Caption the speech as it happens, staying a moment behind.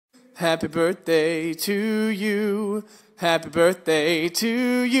Happy birthday to you. Happy birthday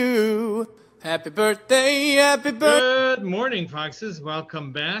to you. Happy birthday, happy birthday. Good morning, Foxes.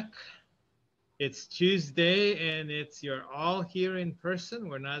 Welcome back. It's Tuesday and you're all here in person.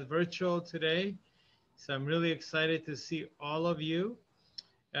 We're not virtual today. So I'm really excited to see all of you.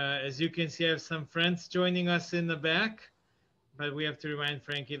 As you can see, I have some friends joining us in the back, but we have to remind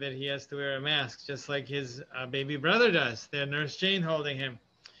Frankie that he has to wear a mask, just like his baby brother does. There's Nurse Jane holding him.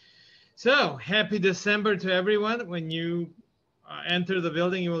 So happy December to everyone. When you enter the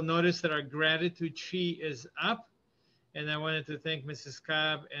building, you will notice that our gratitude tree is up. And I wanted to thank Mrs.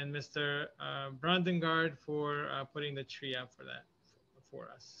 Cobb and Mr. Brondengard for putting the tree up for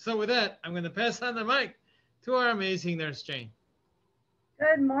us. So with that, I'm going to pass on the mic to our amazing Nurse Jane.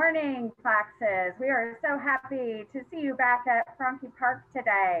 Good morning, Foxes. We are so happy to see you back at Frankie Park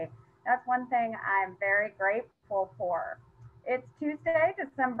today. That's one thing I'm very grateful for. It's Tuesday,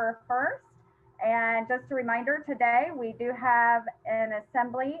 December 1st. And just a reminder, today we do have an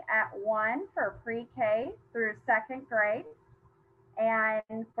assembly at 1 for pre-K through 2nd grade,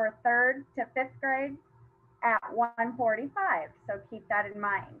 and for 3rd to 5th grade at 1:45. So keep that in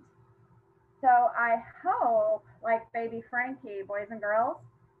mind. So I hope, like baby Frankie, boys and girls,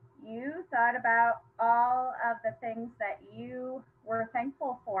 you thought about all of the things that you were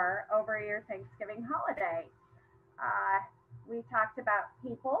thankful for over your Thanksgiving holiday. We talked about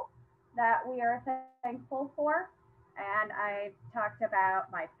people that we are thankful for. And I talked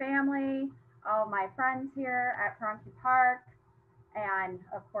about my family, all my friends here at Frankie Park, and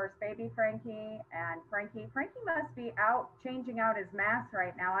of course, baby Frankie and Frankie. Frankie must be out changing out his mask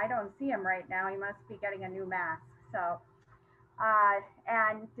right now. I don't see him right now. He must be getting a new mask. So,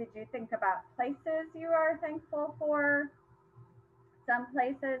 and did you think about places you are thankful for? Some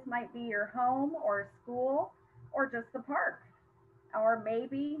places might be your home or school or just the park, or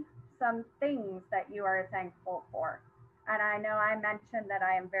maybe some things that you are thankful for. And I know I mentioned that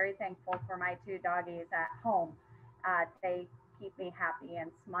I am very thankful for my 2 doggies at home. They keep me happy and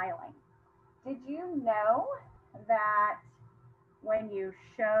smiling. Did you know that when you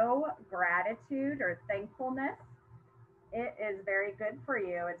show gratitude or thankfulness, it is very good for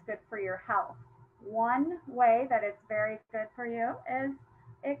you? It's good for your health. One way that it's very good for you is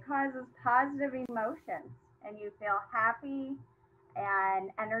it causes positive emotions and you feel happy and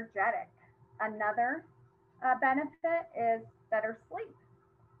energetic. Another benefit is better sleep.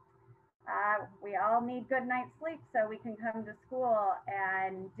 We all need good night's sleep so we can come to school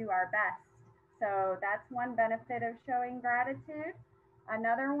and do our best. So that's one benefit of showing gratitude.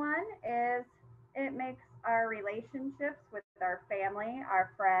 Another one is it makes our relationships with our family,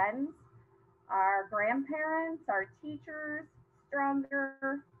 our friends, our grandparents, our teachers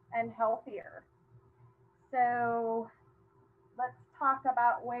stronger and healthier. So let's talk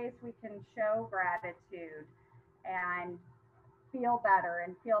about ways we can show gratitude and feel better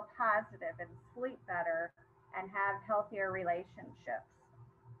and feel positive and sleep better and have healthier relationships.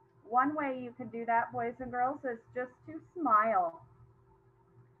 One way you can do that, boys and girls, is just to smile.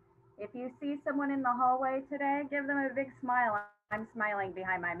 If you see someone in the hallway today, give them a big smile. I'm smiling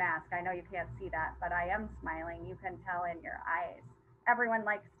behind my mask. I know you can't see that, but I am smiling. You can tell in your eyes. Everyone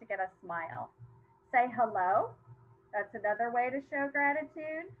likes to get a smile. Say hello. That's another way to show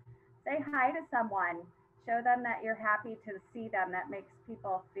gratitude. Say hi to someone. Show them that you're happy to see them. That makes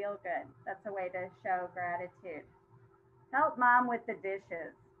people feel good. That's a way to show gratitude. Help mom with the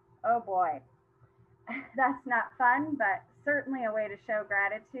dishes. Oh boy. That's not fun, but certainly a way to show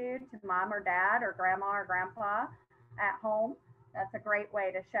gratitude to mom or dad or grandma or grandpa at home. That's a great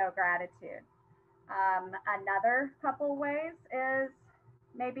way to show gratitude. Another couple ways is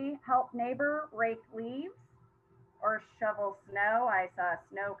maybe help neighbor rake leaves or shovel snow. I saw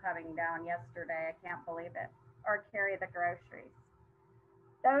snow coming down yesterday. I can't believe it. Or carry the groceries.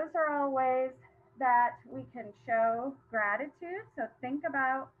 Those are all ways that we can show gratitude. So think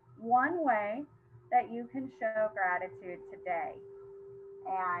about one way that you can show gratitude today.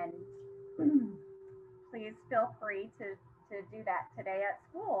 And please feel free to do that today at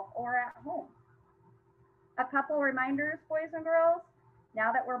school or at home. A couple reminders, boys and girls.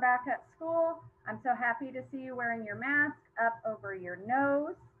 Now that we're back at school, I'm so happy to see you wearing your mask up over your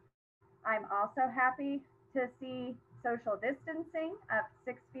nose. I'm also happy to see social distancing up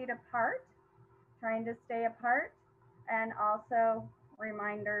 6 feet apart, trying to stay apart, and also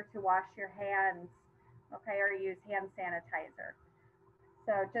reminder to wash your hands, okay, or use hand sanitizer.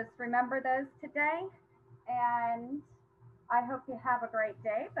 So just remember those today, and I hope you have a great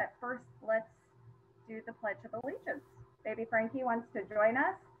day, but first let's do the Pledge of Allegiance. Baby Frankie wants to join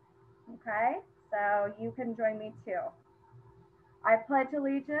us, okay? So you can join me too. I pledge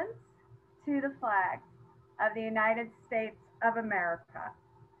allegiance to the flag of the United States of America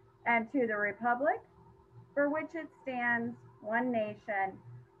and to the republic for which it stands, one nation,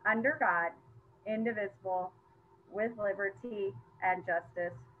 under God, indivisible, with liberty and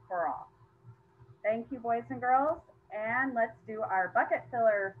justice for all. Thank you, boys and girls, and let's do our bucket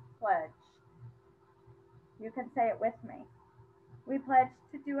filler pledge. You can say it with me. We pledge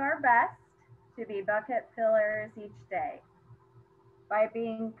to do our best to be bucket fillers each day by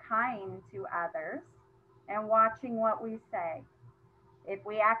being kind to others and watching what we say. If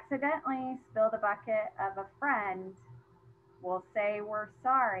we accidentally spill the bucket of a friend, we'll say we're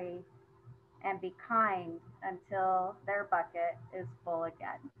sorry and be kind until their bucket is full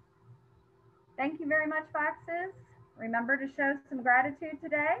again. Thank you very much, Foxes. Remember to show some gratitude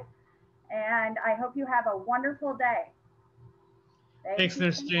today, and I hope you have a wonderful day. Thanks,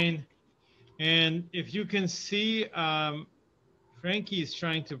 Nurse Jane. And if you can see, Frankie is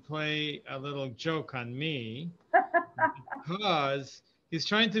trying to play a little joke on me because he's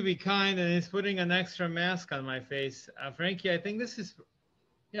trying to be kind and he's putting an extra mask on my face. Frankie, I think this is,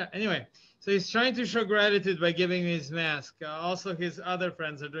 yeah, anyway. So he's trying to show gratitude by giving me his mask. Also, his other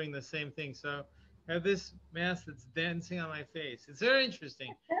friends are doing the same thing. So I have this mask that's dancing on my face. It's very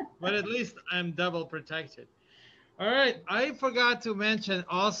interesting, but at least I'm double protected. All right, I forgot to mention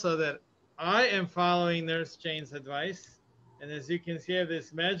also that I am following Nurse Jane's advice. And as you can see, I have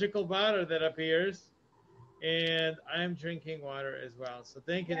this magical bottle that appears. And I'm drinking water as well. So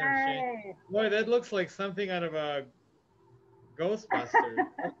thank you, Nurse Jane. Boy, that looks like something out of a Ghostbuster.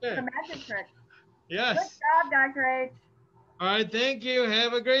 Okay. The magic trick. Yes. Good job, Dr. H. All right, thank you.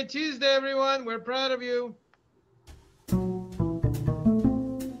 Have a great Tuesday, everyone. We're proud of you.